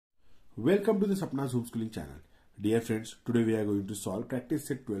Welcome to the Sapna's Homeschooling channel. Dear friends, today we are going to solve practice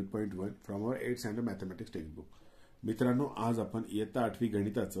set 12.1 from our 8th standard mathematics textbook. मित्रांनो, आज आपण इयत्ता 8वी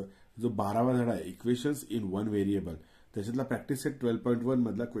गणिताचा जो 12वा धडा आहे इक्वेशन्स इन वन व्हेरिएबल त्याच्यातला प्रॅक्टिस सेट 12.1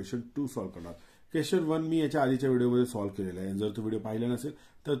 मधला क्वेश्चन 2 सॉल्व्ह करणार. क्वेश्चन 1 मी याच्या आधीच्या व्हिडिओमध्ये सॉल्व्ह केलेला आहे. जर तो व्हिडिओ पाहिला नसेल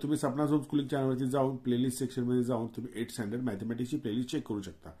तर तुम्ही सपनाज होमस्कूलिंग चॅनलवरती जाऊन प्लेलिस्ट सेक्शनमध्ये जाऊन तुम्ही 8th स्टँडर्ड मॅथमॅटिक्सची प्लेलिस्ट चेक करू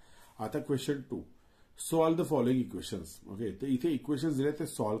शकता. आता question 2, solve the following equations. Okay, तर इथे इक्वेशन्स दिले ते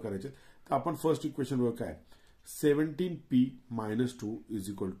सॉल्व्ह करायचे. तर आपण फर्स्ट इक्वेशनवर काय 17p - 2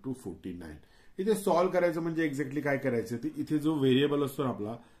 = 49. इथे सॉल्व्ह करायचं म्हणजे एक्झॅक्टली काय करायचं ते इथे जो व्हेरिएबल असतो ना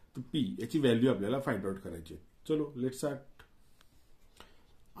आपला तो p याची व्हॅल्यू आपल्याला फाइंड आउट करायची. चलो लेट्स स्टार्ट.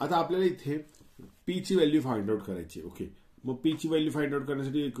 आता आपल्याला इथे p ची व्हॅल्यू फाइंड आउट करायची. ओके, मग p ची व्हॅल्यू फाइंड आउट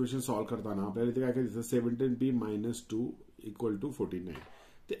करण्यासाठी इक्वेशन सॉल्व्ह करताना आपल्याला इथे काय करायचं 17p - 2 = 49.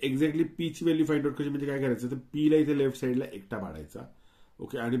 तर एक्झॅक्टली p ची व्हॅल्यू फाइंड आउट करायची म्हणजे काय करायचं तर p ला इथे लेफ्ट साइडला एकटा पाडायचा.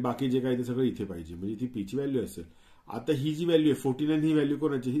 ओके, आणि बाकी जे काय ते सगळं इथे पाहिजे म्हणजे ती p ची व्हॅल्यू असेल. आता ही जी व्हॅल्यू आहे 49 ही व्हॅल्यू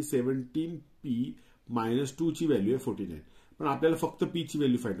कोणाची ही 17p - 2 ची व्हॅल्यू आहे 49. पण आपल्याला फक्त p ची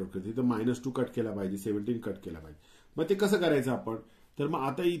व्हॅल्यू फाइंड आउट करायची. तर -2 कट केला पाहिजे, 17 कट केला पाहिजे. मग ते कसं करायचं आपण तर मग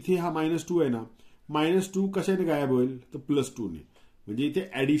आता इथे हा -2 आहे ना, -2 कशाने गायब होईल तर +2 ने. म्हणजे इथे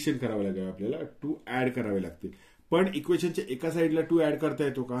ऍडिशन करावं लागेल आपल्याला, 2 ऍड करावे लागतील. पण इक्वेशनच्या एका साईडला 2 ऍड करता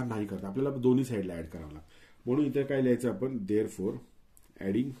येतो का नाही करता, आपल्याला दोन्ही साईडला ऍड करावं लागतं. म्हणून इथे काय लिहायचं आपण देअरफॉर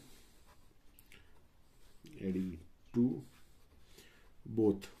adding to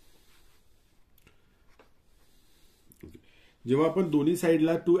both. जेव्हा आपण दोन्ही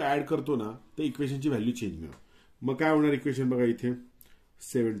साईडला 2 ऍड करतो ना तर इक्वेशनची व्हॅल्यू चेंज मिळणार. मग काय होणार इक्वेशन बघा इथे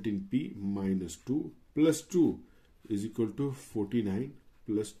 17p - 2 + 2 = 49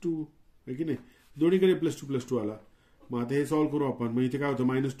 + 2 आहे की नाही. दोन्हीकडे +2 आला. मग आता हे सॉल्व्ह करू आपण. मग इथे काय होतं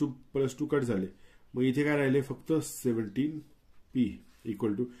 -2 + 2 कट झाले. मग इथे काय राहिले फक्त 17p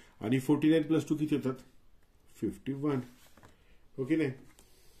 = आणि 49 + 2 किती होतात 51. ओके नाही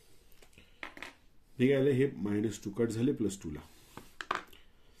हे काय आले हे -2 कट झाले +2 ला.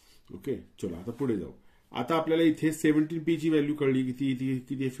 ओके, चलो आता पुढे जाऊ. आता आपल्याला इथे 17p ची व्हॅल्यू कळली किती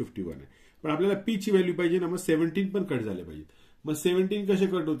किती 51 आहे. पण आपल्याला p ची व्हॅल्यू पाहिजे ना, मग 17 पण कट झाले पाहिजे. मग 17 कसे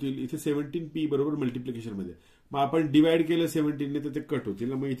कट होतील इथे 17p बरोबर मल्टिप्लिकेशन मध्ये. मग आपण डिवाइड केलं 17 ने तर ते कट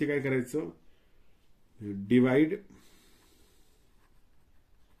होतील. मग इथे काय करायचं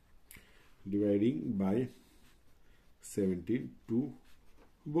dividing by 17 to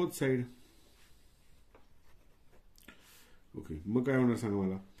both side. Okay, मग काय होणार सांगा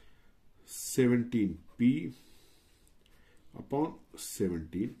मला 17p /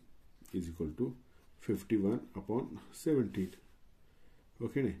 17 = 51/17.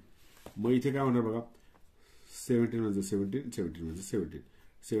 ओके नाही. मग इथे काय होणार बघा 17 × 17 17 × 17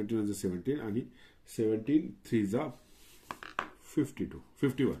 17 × 17 आणि 17 3 जा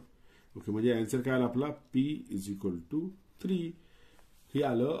 51. ओके, म्हणजे आन्सर काय आला आपला p = 3. हे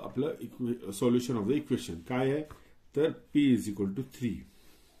आलं आपलं सॉल्युशन ऑफ द इक्वेशन. काय आहे तर p = 3.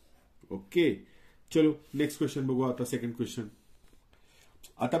 ओके, चलो नेक्स्ट क्वेश्चन बघू. आता सेकंड क्वेश्चन.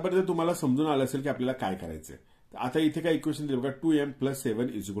 आतापर्यंत तुम्हाला समजून आलं असेल की आपल्याला काय करायचंय. आता इथे काय इक्वेशन दिलं बघा 2m + 7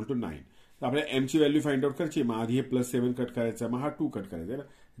 = 9. तर आपल्याला m ची व्हॅल्यू फाइंड आउट करायची. मग आधी हे +7 कट करायचं, मग हा 2 कट करायचा ना.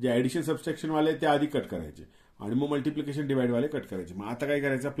 जे ऍडिशन सबस्ट्रॅक्शन वाले ते आधी कट करायचे आणि मग मल्टिप्लिकेशन डिवाइड वाले कट करायचे. मग आता काय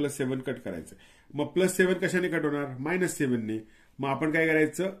करायचं +7 कट करायचं. मग +7 कशाने कट होणार -7 ने. मग आपण काय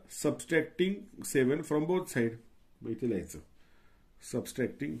करायचं सबस्ट्रॅक्टिंग 7 फ्रॉम बोथ साइड. मग इथे लिहायचं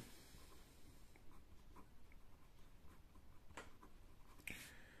subtracting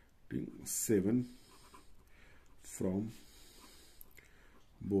 7 from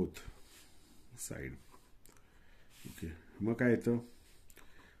both side. Okay, मग काय येतं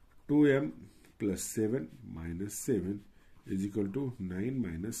 2m + 7 - 7 =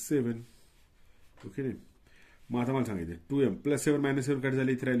 9 - 7. ओके नाही. मग आता मला सांगायचं 2m + 7 - 7 कट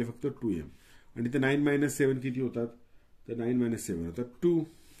झाले. इथे राहिले फक्त 2m आणि ते 9 - 7 किती होतात तर 9 - 7 होतात 2.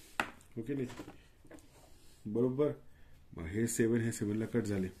 ओके नाही बरोबर. मग हे 7 हे 7 ला कट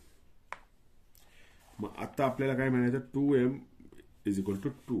झाले. मग आता आपल्याला काय म्हणायचं 2m =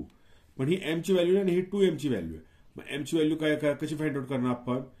 2. पण ही m ची व्हॅल्यू आहे आणि ही 2m ची व्हॅल्यू आहे. मग m ची व्हॅल्यू काय कशी फाइंड आउट करणार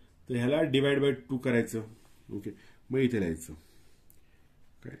आपण तर ह्याला डिवाइड बाय 2 करायचं. ओके, मग इथे लिहायचं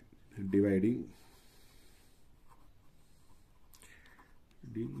काय डिवाइडिंग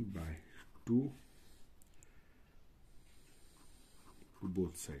बाय 2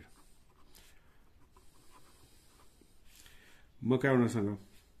 बोथ साइड. मग काय होणार सांगा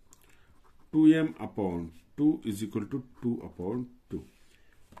 2m/2 = 2/2.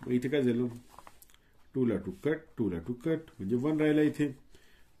 मग इथे काय झालं 2 ला 2 कट 2 ला 2 कट म्हणजे 1 राहिला इथे.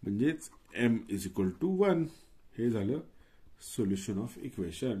 म्हणजेच m = 1. हे झालं सोल्युशन ऑफ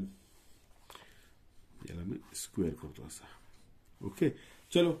इक्वेशन. याला मी स्क्वेअर करतो असा. ओके,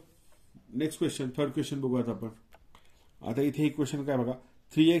 चलो नेक्स्ट क्वेश्चन, थर्ड क्वेश्चन बघूयात आपण. आता इथे एक क्वेश्चन काय बघा,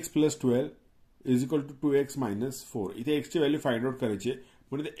 3x + 12 is equal to 2x - 4. इथे एक्सची व्हॅल्यू फाइंड आउट करायची आहे.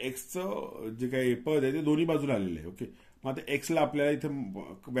 म्हणजे एक्सचं जे काही पद आहे ते दोन्ही बाजूला आलेलं आहे. ओके, मग आता एक्सला आपल्याला इथे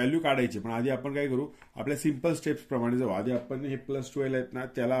व्हॅल्यू काढायची, पण आधी आपण काय करू, आपल्या सिंपल स्टेप्स प्रमाणे जाऊ. आधी आपण हे +12 आहेत ना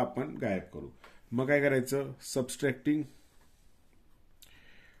त्याला आपण गायब करू. मग काय करायचं, सबस्ट्रॅक्टिंग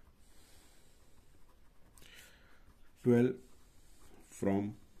 12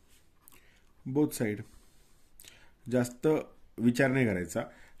 फ्रॉम बोथ साइड. जास्त विचार नाही करायचा,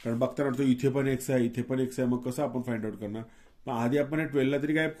 कारण बघताना वाटतो इथे पण एक्स आहे, इथे पण एक्स आहे, मग कसं आपण फाइंड आउट करणार. मग आधी आपण हे 12ला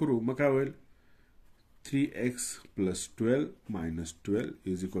तरी गायब करू. मग काय होईल, 3x + 12 - 12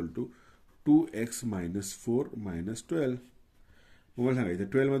 is equal to 2x - 4 - 12. मग मला सांगा, इथे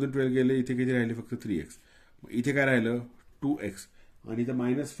 12 मधून 12 गेले, इथे किती राहिले, फक्त 3x. मग इथे काय राहिलं, 2x. आणि इथे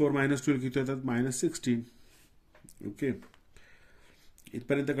 -4 - 12 किती होतात, -16. ओके,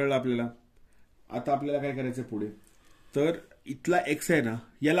 इथपर्यंत कळलं आपल्याला. आता आपल्याला काय करायचं पुढे, तर इथला एक्स आहे ना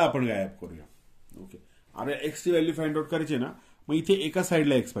याला आपण गायब करूया. ओके, आपल्याला एक्सची व्हॅल्यू फाइंड आउट करायची ना, मग इथे एका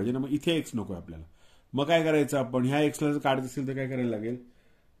साईडला एक्स पाहिजे ना, मग इथे एक्स नको आपल्याला. मग काय करायचं, आपण ह्या एक्सला जर काढत असेल तर काय करायला लागेल,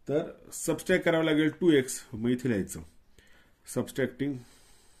 तर सबस्ट्रॅक्ट करावं लागेल 2x. मग इथे लिहायचं subtracting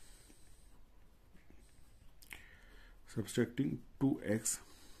 2x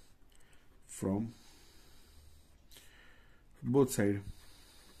from both side.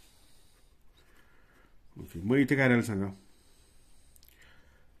 Okay, मग इथे काय राहिलं सांगा,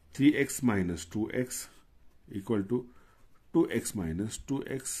 3x - 2x equal to 2x -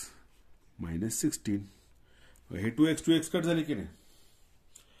 2x - 16. हे 2x कट झाले की नाही,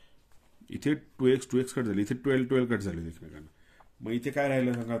 इथे 2x कट झाले, इथे 12 कट झाले एकमेकांना. मग इथे काय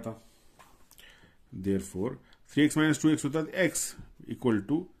राहिलं सांगा आता, देअरफॉर 3x - 2x होतात x इक्वल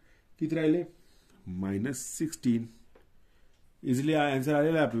टू किती राहिले, -16. इझिली आन्सर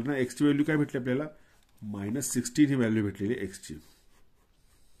आलेला आहे आपल्याला. एक्सची व्हॅल्यू काय भेटली आपल्याला, -16 ही व्हॅल्यू भेटलेली एक्सची.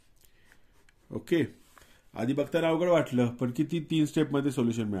 ओके, आधी बघताना अवघड वाटलं, पण किती 3 स्टेपमध्ये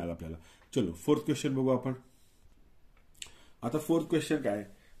सोल्युशन मिळालं आपल्याला. चलो फोर्थ क्वेश्चन बघू आपण. आता फोर्थ क्वेश्चन काय,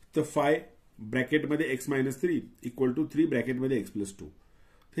 तर 5 ब्रॅकेटमध्ये x - 3 इक्वल टू 3 ब्रॅकेटमध्ये x + 2.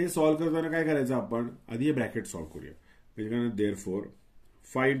 हे सॉल्व्ह करताना काय करायचं, आपण आधी हे ब्रॅकेट सॉल्व्ह करूया. म्हणजे देअरफॉर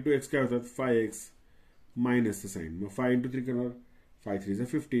 5 × x काय होतात, 5x मायनसचं साईन. मग 5 × 3 करणार, 5 3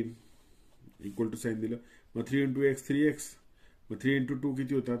 15 इक्वल टू साईन दिलं. मग 3 × x 3x. मग 3 × 2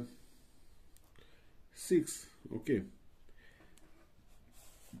 किती होतात, 6. ओके,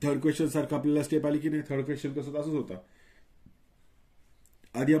 थर्ड क्वेश्चन सारखं आपल्याला स्टेप आली की नाही. थर्ड क्वेश्चन कसं तसंच होता.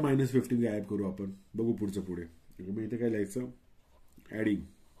 आधी -15 गायब करू आपण, बघू पुढचं पुढे. मग इथे काय लिहायचं, adding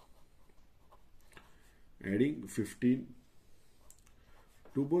 15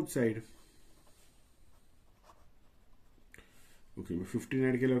 to both side. Okay, मग 15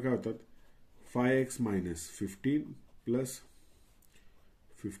 ॲड केल्यावर काय होतात, 5x - 15 +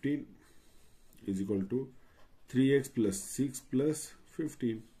 15 is equal to 3x + 6 +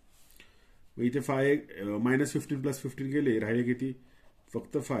 15. मग इथे -15 + 15 गेले, राहिले किती,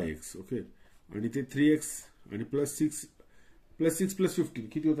 फक्त 5x. ओके, आणि ते 3x आणि +6 + 15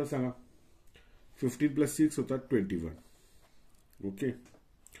 किती होतात सांगा, 15 + 6 होतात 21. ओके,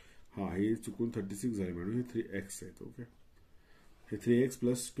 हा हे चुकून 36 झाले म्हणून हे 3x आहेत. ओके, हे 3x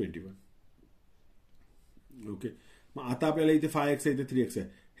 + 21. ओके, मग आता आपल्याला इथे 5x आहे, इथे 3x आहे.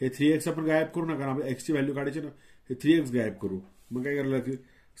 हे 3x आपण गायब करू नका, आपल्या एक्सची व्हॅल्यू काढायची ना, हे 3x गायब करू. मग काय करायला लागेल,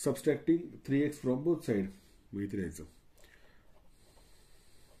 subtracting 3x from both side. मग इथे द्यायचं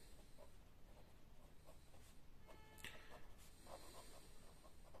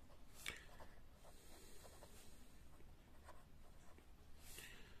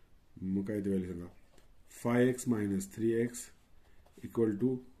मग काय व्हॅल्यू सांगा, 5x - 3x equal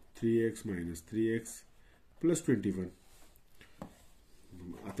to 3x - 3x + 21.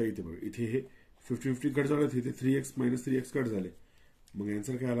 आता इथे बघा, इथे हे 50 कट झालं, इथे 3x - 3x कट झाले. मग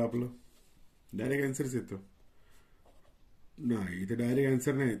आन्सर काय आलं आपलं, डायरेक्ट आन्सरच येतं. नाही, इथे डायरेक्ट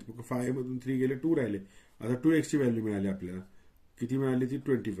आन्सर नाही, 5 मधून 3 गेले, 2 राहिले. आता 2x ची व्हॅल्यू मिळाली आपल्याला, किती मिळाली ती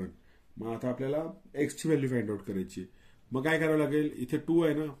 21. मग आता आपल्याला एक्सची व्हॅल्यू फाइंड आउट करायची. मग काय करावं लागेल, इथे 2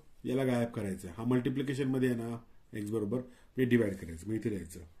 आहे ना, याला गायब करायचं. हा मल्टिप्लिकेशन मध्ये आहे ना एक्स बरोबर, हे डिवाइड करायचं. मग इथे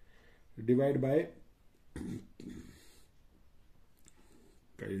द्यायचं डिवाइड बाय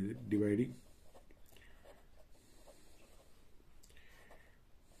काय, डिवाइडिंग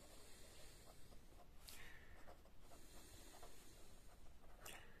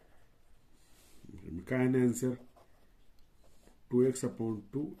काय नाही आन्सर,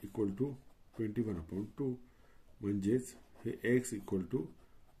 2x/2 इक्वल टू 21/2. म्हणजेच हे x इक्वल टू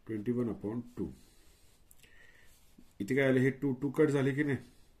 21/2. इथे काय आले, हे 2 2 कट झाले की नाही,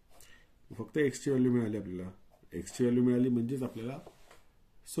 फक्त एक्सची व्हॅल्यू मिळाली आपल्याला. एक्सची व्हॅल्यू मिळाली म्हणजेच आपल्याला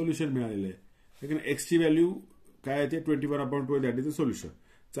सोल्युशन मिळालेलं आहे. लेकिन एक्सची व्हॅल्यू काय आहे ते 21/12 दॅट इज द सोल्युशन.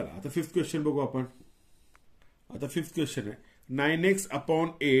 चला आता फिफ्थ क्वेश्चन बघू आपण. आता फिफ्थ क्वेश्चन आहे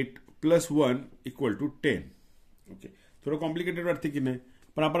 9x/8 + 1 = 10. ओके, थोडं कॉम्प्लिकेटेड वाटते की नाही,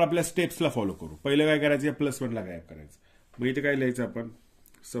 पण आपण आपल्या स्टेप्सला फॉलो करू. पहिलं काय करायचं, या +1 ला काय करायचं. मग इथे काय लिहायचं आपण,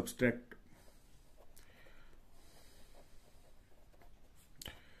 सबस्ट्रॅक्ट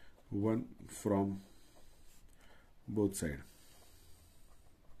 1 फ्रॉम बोथ साइड.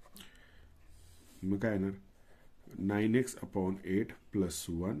 मग काय येणार, 9x/8 +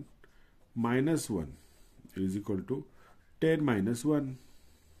 1 - 1 = 10 - 1.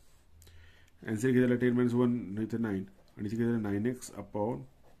 आन्सर किती झाला, 10 - 1 नाही तर 9, आणि इथे किती झालं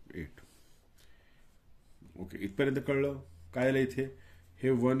 9x/8. ओके, इथपर्यंत कळलं. काय झालं इथे, हे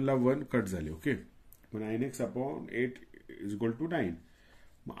 1 ला 1 कट झाले. ओके, मग 9x/8 = 9.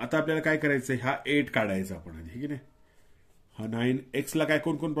 मग आता आपल्याला काय करायचं, हा 8 काढायचा आपण आधी, की नाही. हा 9x ला काय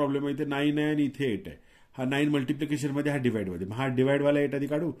कोण कोण प्रॉब्लेम आहे, इथे 9 आहे आणि इथे 8 आहे. हा 9 मल्टिप्लिकेशन मध्ये, हा डिवाइड मध्ये. मग हा डिवाइड वाला 8 आधी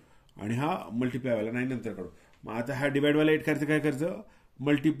काढू आणि हा मल्टिप्लाय वाला 9 नंतर काढू. मग आता हा डिवाइड वाला 8 करायचं, काय करायचं,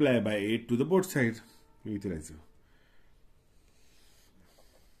 multiply by 8 to the both side. इथे राहायचं.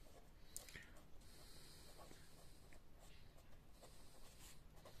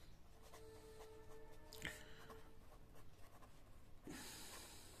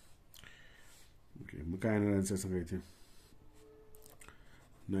 ओके, मग काय येणार आन्सर सांगा इथे,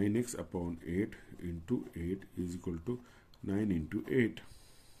 9x/8 × 8 = 9 × 8.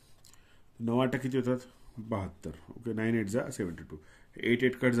 9 किती होतात, 72. ओके, 9 8 जा 72. 8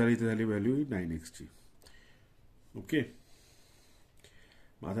 8 कट झाली, इथे झाली व्हॅल्यू 9x ची. ओके,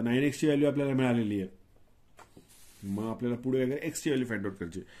 मग आता 9x ची व्हॅल्यू आपल्याला मिळालेली आहे. मग आपल्याला पुढे वगैरे x ची व्हॅल्यू फाइंड आउट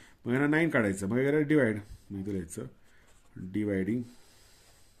करायची. मग यांना 9 काढायचं, मग वगैरे डिवाइड. मग इथे लिहायचं dividing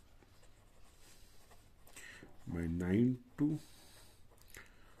by 9 to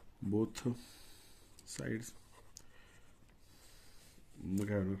both sides. मग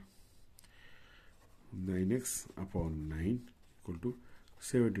काय होणार, 9x/9 =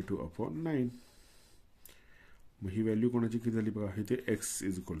 72/9. मग ही व्हॅल्यू कोणाची किती झाली बघा, इथे x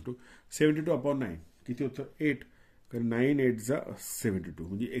 = 72/9 किती होतं, 8. कारण 9 8 जा 72,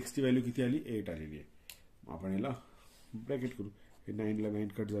 म्हणजे x ची व्हॅल्यू किती आली, 8 आलेली आहे. मग आपण याला ब्रॅकेट करू. हे 9 ला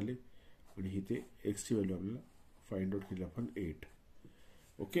 9 कट झाले आणि इथे x ची व्हॅल्यू आपल्याला फाइंड आउट केली आपण 8.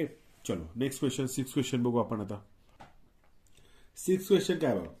 ओके, चलो नेक्स्ट क्वेश्चन, 6 क्वेश्चन बघू आपण आता. 6 क्वेश्चन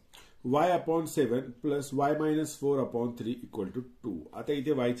काय बघा, y/7 + y - 4/3 = 2. आता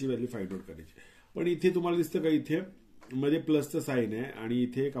इथे y ची व्हॅल्यू फाइंड आउट करायची. पण इथे तुम्हाला दिसतं का, इथे मध्ये प्लसचं साइन आहे आणि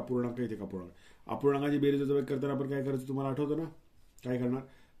इथे एक अपूर्णांक, इथे एक अपूर्णांक. अपूर्णांकाची बेरीज करताना आपण काय करायचं, तुम्हाला आठवतं ना, काय करणार,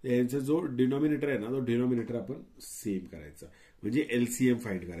 यांचा जो डिनॉमिनेटर आहे ना, तो डिनॉमिनेटर आपण सेम करायचा, म्हणजे LCM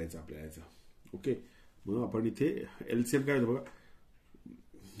फाइंड करायचा आपल्याला याचा. ओके, मग आपण इथे LCM काय होतं बघा,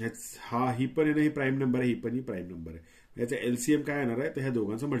 हा ही पण आहे ना, ही प्राईम नंबर आहे, ही पण ही प्राईम नंबर आहे. याचा LCM काय येणार आहे, तर ह्या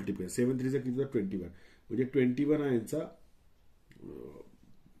दोघांचा मल्टिप्लाय. 7 3 किती, 21, म्हणजे 21 यांचा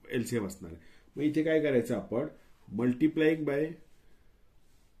LCM असणार आहे. मग इथे काय करायचं आपण, मल्टिप्लाइंग बाय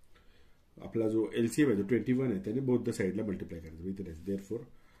आपला जो LCM आहे, जो 21 आहे, त्याने बोथ द साइडला मल्टिप्लाय करायचं. इथे राहायचं, therefore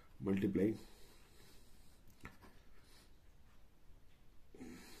multiplying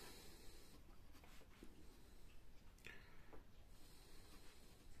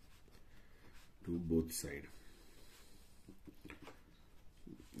to both side.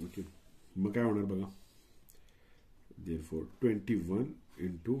 Okay, मग काय होणार बघा, therefore 21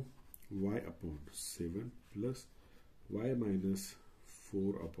 × y/7 + y -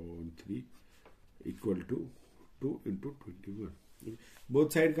 4/3 = 2 × 21. Both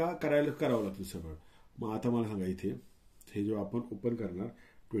side का करावं लागतं सगळं. मग आता मला सांगा, इथे हे जो आपण ओपन करणार,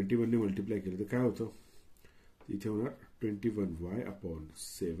 21 ने मल्टिप्लाय केलं तर काय होतं, इथे होणार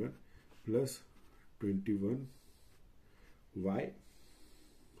 21y/7 +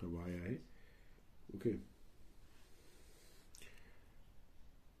 21y आहे. ओके,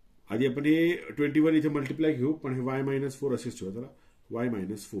 आधी आपण हे 21 इथे मल्टिप्लाय घेऊ, पण हे y - 4 असेच ठेवू. त्याला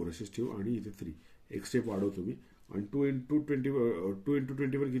y - 4 असेच ठेवू आणि इथे 3 एक स्टेप वाढवतो मी, आणि 2 ×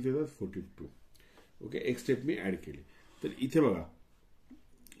 21 किती होतात, 42. ओके, एक स्टेप मी ऍड केली. तर इथे बघा,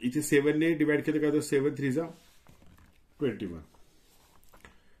 इथे 7 ने डिवाइड केलं काय होतं, 7 3 जा 21,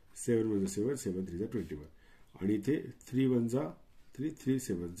 7 1 7 7 3 जा 21, आणि इथे 3 1 जा 3 3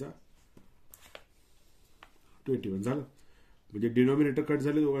 7 जा 21 झालं. म्हणजे डिनॉमिनेटर कट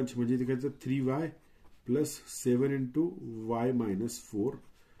झाले दोघांचे, म्हणजे इथे काय 3y + 7 × y - 4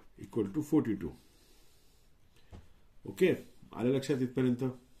 = 42. ओके, आलं लक्षात इथपर्यंत.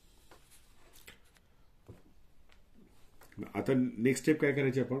 आता नेक्स्ट स्टेप काय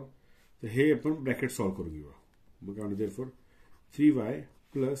करायची आपण, तर हे आपण ब्रॅकेट सॉल्व्ह करून घेऊया. मग काय म्हणतो therefore 3y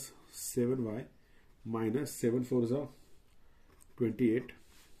plus 7y minus 7 4 जा 28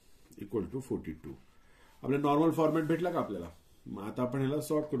 इक्वल टू 42. आपला नॉर्मल फॉर्मॅट भेटला का आपल्याला. मग आता आपण ह्याला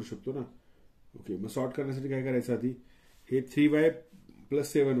सॉर्ट करू शकतो ना. ओके, मग सॉर्ट करण्यासाठी काय करायचं, आधी हे 3y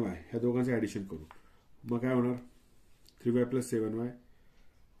प्लस 7y ह्या दोघांचं ऍडिशन करू. मग काय होणार 3y plus 7y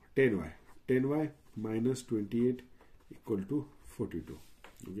 10y 10y minus 28 equal to 42.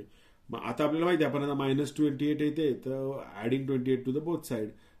 Okay, मग आता आपल्याला माहिती आहे आपण आता मायनस 28 येते, तर adding 28 to the both side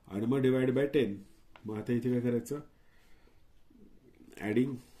आणि मग डिवाइड बाय 10. मग आता इथे काय करायचं,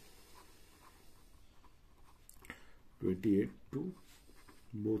 ऍडिंग 28 टू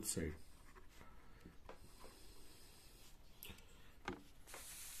बोथ साइड.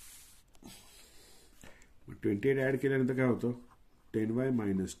 मग 28 ऍड केल्यानंतर काय होतं, 10y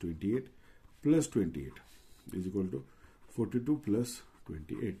minus 28 plus 28 is equal to 42 plus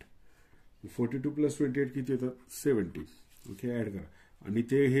 28. 42 plus 28 किती होतात, 70. ओके, ऍड करा आणि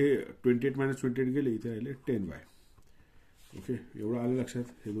ते हे 28 मायनस 28 गेले, इथे राहिले 10y. ओके, एवढं आलं लक्षात.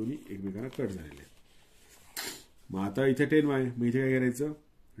 हे दोन्ही एकमेकांना कट झालेले. मग आता इथे 10y, मग इथे काय करायचं,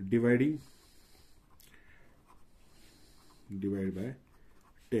 divide by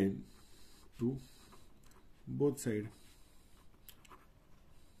 10 to both side.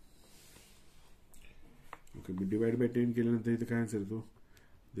 Okay, me divide by 10 केल्यानंतर इथे काय आन्सर येतो,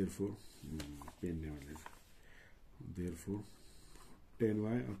 देअरफॉर पेन नाही वाटलं, therefore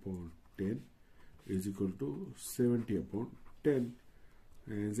 10y upon 10 is equal to 70 upon 10.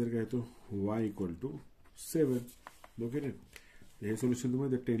 Answer काय येतो, y इक्वल टू 7. ओके ना. हे सोल्युशन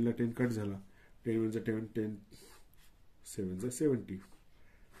तुम्हाला 10 ला 10 कट झाला, 10 वन 10 10 7 70.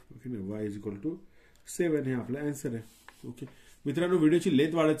 ओके ना, y इज इक्वल टू 7 हे आपला आन्सर आहे. ओके मित्रांनो, व्हिडिओची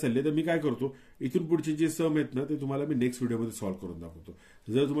लेंथ वाढत चालली, तर मी काय करतो, इथून पुढचे जे सम आहेत ना ते तुम्हाला मी नेक्स्ट व्हिडिओमध्ये सॉल्व्ह करून दाखवतो.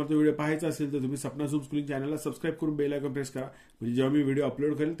 जर तुम्हाला तो व्हिडिओ पाहायचा असेल तर तुम्ही सपना झूम स्कूलिंग चॅनलला सबस्क्राईब करून बेल आयकॉन प्रेस करा, म्हणजे जेव्हा मी व्हिडिओ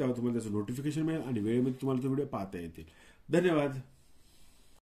अपलोड करेल तेव्हा तुम्हाला त्याचं नोटिफिकेशन मिळेल आणि वेळेमध्ये तुम्हाला तो व्हिडिओ पाहता येतील. धन्यवाद.